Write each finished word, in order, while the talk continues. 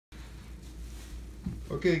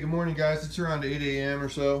Okay, good morning guys. It's around 8 a.m. or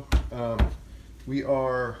so. We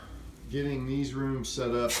are getting these rooms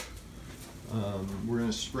set up. We're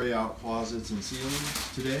going to spray out closets and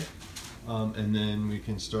ceilings today. And then we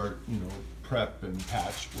can start, prep and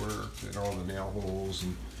patch work and all the nail holes.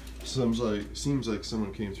 And seems like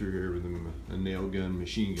someone came through here with a nail gun,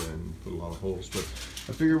 machine gun, and put a lot of holes. But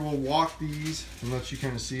I figure we'll walk these and let you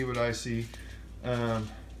kind of see what I see.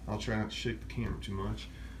 I'll try not to shake the camera too much.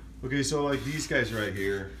 Okay, so like these guys right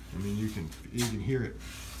here, I mean, you can hear it.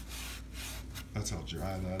 That's how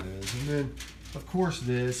dry that is. And then, of course,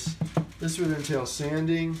 this would entail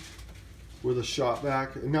sanding with a shop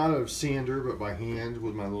vac, not a sander, but by hand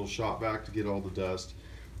with my little shop vac to get all the dust.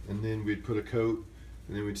 And then we'd put a coat,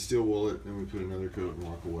 and then we'd steel wool it, and we'd put another coat and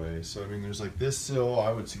walk away. So I mean, there's like this sill.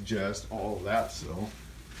 I would suggest all of that sill.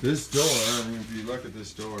 This door, I mean, if you look at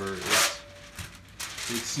this door, it's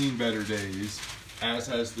seen better days. As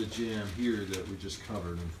has the gym here that we just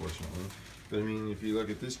covered, unfortunately. But I mean, if you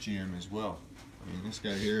look at this gym as well, I mean, this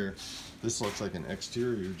guy here, this looks like an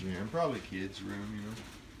exterior gym, probably kids' room,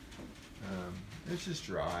 It's just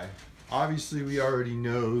dry. Obviously, we already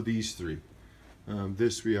know these three.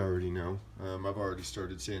 This we already know. I've already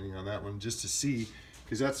started sanding on that one just to see,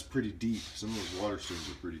 because that's pretty deep. Some of those water stains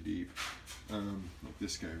are pretty deep. Like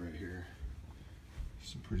this guy right here.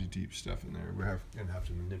 Some pretty deep stuff in there. We're gonna have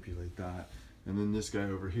to manipulate that. And then this guy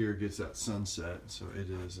over here gets that sunset, so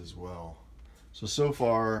it is as well. So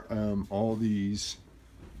far, all these,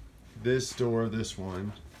 this door, this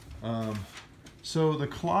one. So the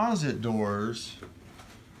closet doors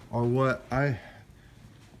are what I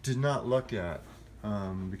did not look at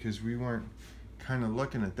because we weren't kind of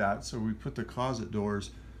looking at that. So we put the closet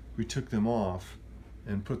doors, we took them off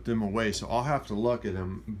and put them away. So I'll have to look at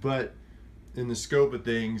them. But in the scope of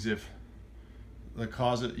things, if the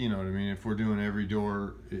closet, you know what I mean, if we're doing every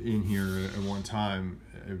door in here at one time,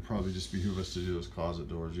 it would probably just behoove us to do those closet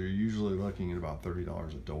doors. You're usually looking at about $30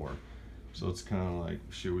 a door. So it's kind of like,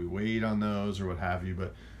 should we wait on those or what have you?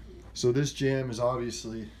 But so this jam is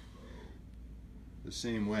obviously the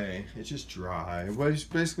same way. It's just dry.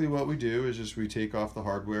 Basically what we do is just we take off the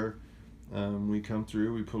hardware. We come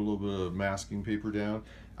through, we put a little bit of masking paper down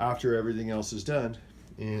after everything else is done.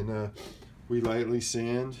 And we lightly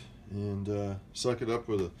sand and suck it up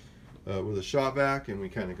with a shop vac, and we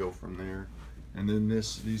kind of go from there. And then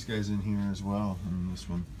these guys in here as well. And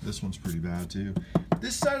this one's pretty bad too.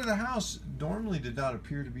 This side of the house normally did not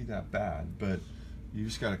appear to be that bad, but you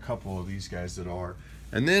just got a couple of these guys that are.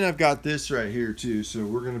 And then I've got this right here too, so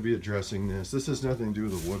we're going to be addressing this. This has nothing to do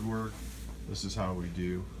with the woodwork. This is how we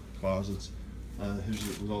do closets. Here's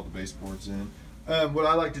with all the baseboards in. What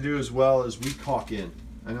I like to do as well is we caulk in.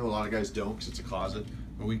 I know a lot of guys don't because it's a closet,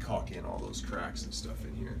 but we caulk in all those cracks and stuff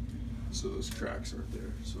in here. So those cracks aren't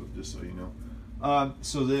there, so just so you know.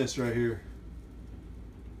 So this right here.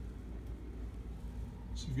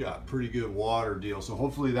 So we've got a pretty good water deal. So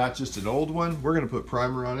hopefully that's just an old one. We're gonna put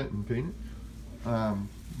primer on it and paint it.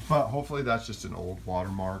 But hopefully that's just an old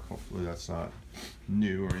watermark. Hopefully that's not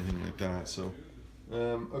new or anything like that. So,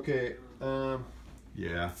 okay,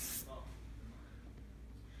 yeah.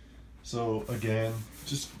 So again,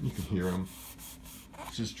 just, you can hear them.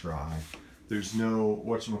 It's just dry. There's no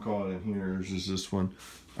whatchamacallit in here. There's just this one.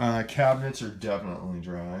 Cabinets are definitely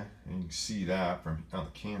dry, and you can see that from on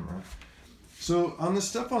the camera. So on the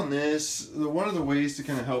stuff on this, one of the ways to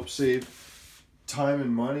kind of help save time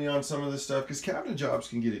and money on some of this stuff, because cabinet jobs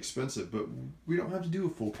can get expensive, but we don't have to do a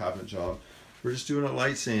full cabinet job. We're just doing a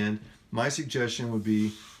light sand. My suggestion would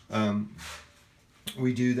be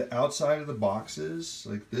we do the outside of the boxes.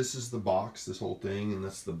 Like this is the box, this whole thing, and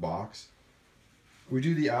that's the box. We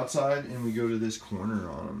do the outside and we go to this corner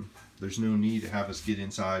on them. There's no need to have us get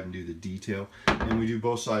inside and do the detail. And we do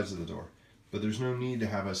both sides of the door. But there's no need to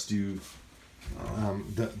have us do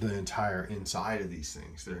the entire inside of these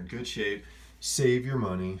things. They're in good shape. Save your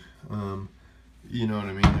money. You know what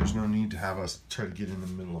I mean? There's no need to have us try to get in the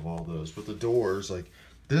middle of all those. But the doors, like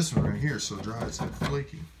this one right here, is so dry it's like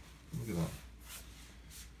flaky. Look at that.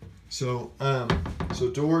 So, so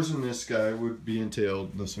doors in this guy would be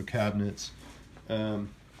entailed. So cabinets.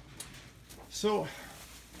 So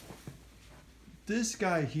this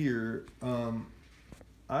guy here,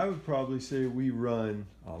 I would probably say we run,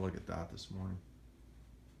 oh, look at that this morning.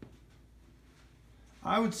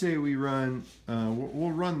 I would say we run,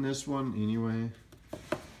 we'll run this one anyway.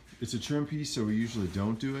 It's a trim piece, so we usually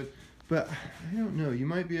don't do it, but I don't know, you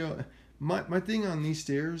might be able, my thing on these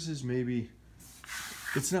stairs is maybe,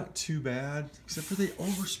 it's not too bad, except for they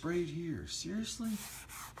oversprayed here. Seriously?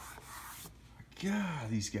 God,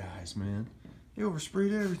 these guys, man. They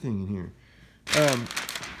oversprayed everything in here.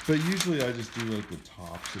 But usually I just do like the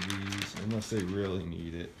tops of these unless they really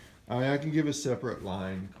need it. I mean, I can give a separate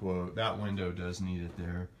line quote. That window does need it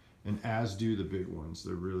there, and as do the big ones.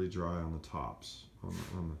 They're really dry on the tops,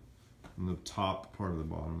 on the top part of the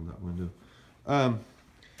bottom of that window.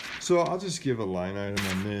 So I'll just give a line item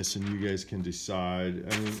on this, and you guys can decide.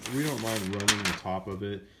 I mean, we don't mind running the top of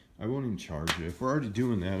it. I won't even charge you. If we're already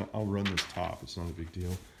doing that, I'll run this top. It's not a big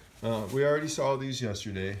deal. We already saw these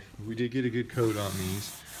yesterday. We did get a good coat on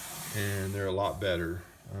these, and they're a lot better.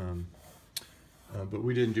 But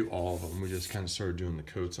we didn't do all of them. We just kind of started doing the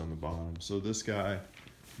coats on the bottom. So this guy,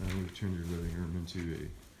 we've turned your living room into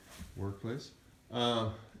a workplace.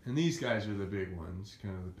 And these guys are the big ones,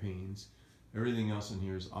 kind of the pains. Everything else in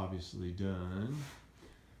here is obviously done.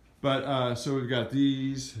 But so we've got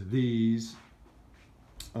these,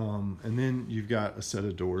 and then you've got a set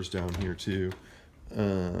of doors down here too.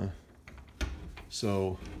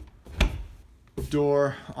 So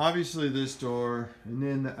door, obviously this door, and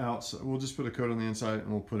then the outside. We'll just put a coat on the inside, and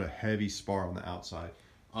we'll put a heavy spar on the outside.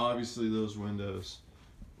 Obviously those windows.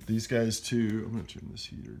 These guys too. I'm gonna turn this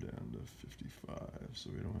heater down to 55 so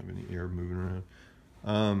we don't have any air moving around.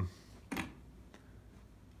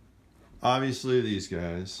 Obviously these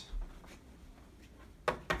guys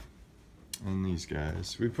and these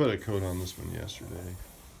guys. We put a coat on this one yesterday,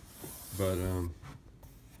 but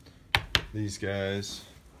these guys,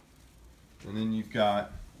 and then you've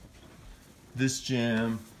got this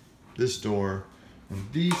jamb, this door, and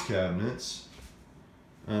these cabinets.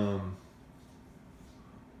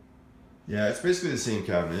 Yeah, it's basically the same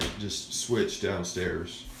cabinet, just switched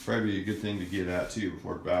downstairs. Probably a good thing to get at too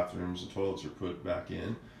before bathrooms and toilets are put back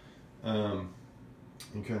in. And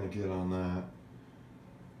kind of get on that.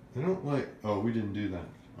 I don't like, oh, we didn't do that.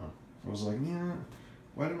 Oh. I was like, yeah,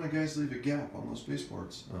 why did my guys leave a gap on those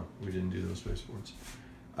baseboards? Oh, we didn't do those baseboards.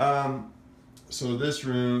 So this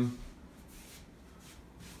room,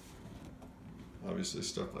 obviously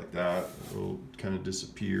stuff like that will kind of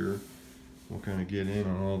disappear. We'll kind of get in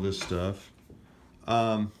on all this stuff.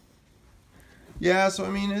 Yeah, so I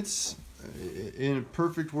mean, it's, in a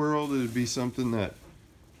perfect world, it'd be something that,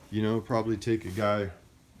 you know, probably take a guy,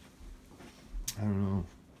 I don't know.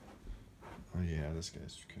 Oh yeah, this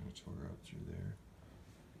guy's kind of tore out through there.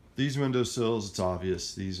 These windowsills, it's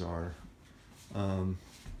obvious, these are.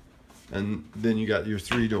 And then you got your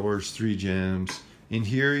 3 doors, 3 jambs. In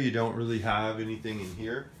here, you don't really have anything in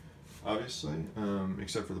here, obviously,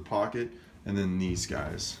 except for the pocket, and then these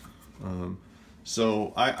guys.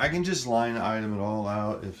 So I can just line item it all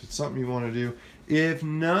out if it's something you want to do. If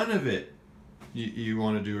none of it you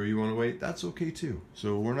want to do or you want to wait, that's okay too.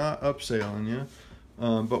 So we're not upselling you,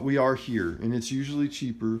 but we are here, and it's usually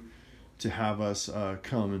cheaper to have us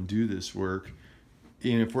come and do this work.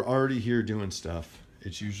 And if we're already here doing stuff,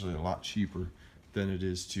 it's usually a lot cheaper than it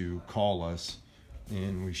is to call us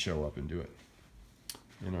and we show up and do it.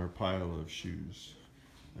 In our pile of shoes.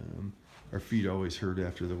 Our feet always hurt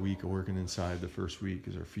after the week of working inside the first week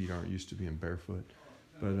because our feet aren't used to being barefoot.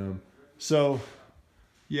 But so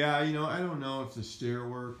yeah, you know, I don't know if the stair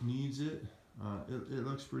work needs it. It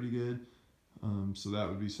looks pretty good. So that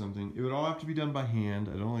would be something. It would all have to be done by hand.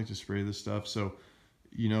 I don't like to spray this stuff. So,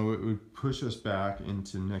 you know, it would push us back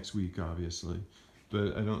into next week, obviously.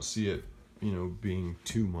 But I don't see it, you know, being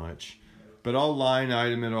too much. But I'll line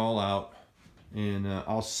item it all out, and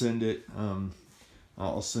I'll send it.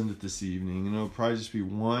 I'll send it this evening, and it'll probably just be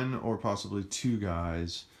 1 or possibly 2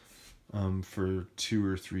 guys for 2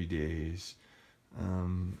 or 3 days,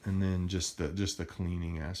 and then just the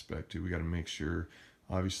cleaning aspect too. We got to make sure,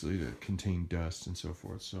 obviously, to contain dust and so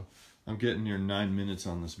forth. So I'm getting near 9 minutes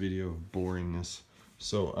on this video of boringness.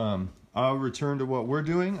 So I'll return to what we're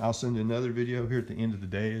doing. I'll send another video here at the end of the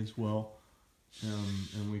day as well,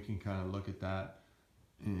 and we can kind of look at that.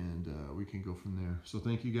 And we can go from there. So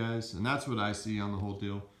thank you guys. And that's what I see on the whole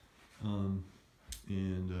deal.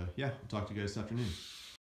 Yeah, I'll talk to you guys this afternoon.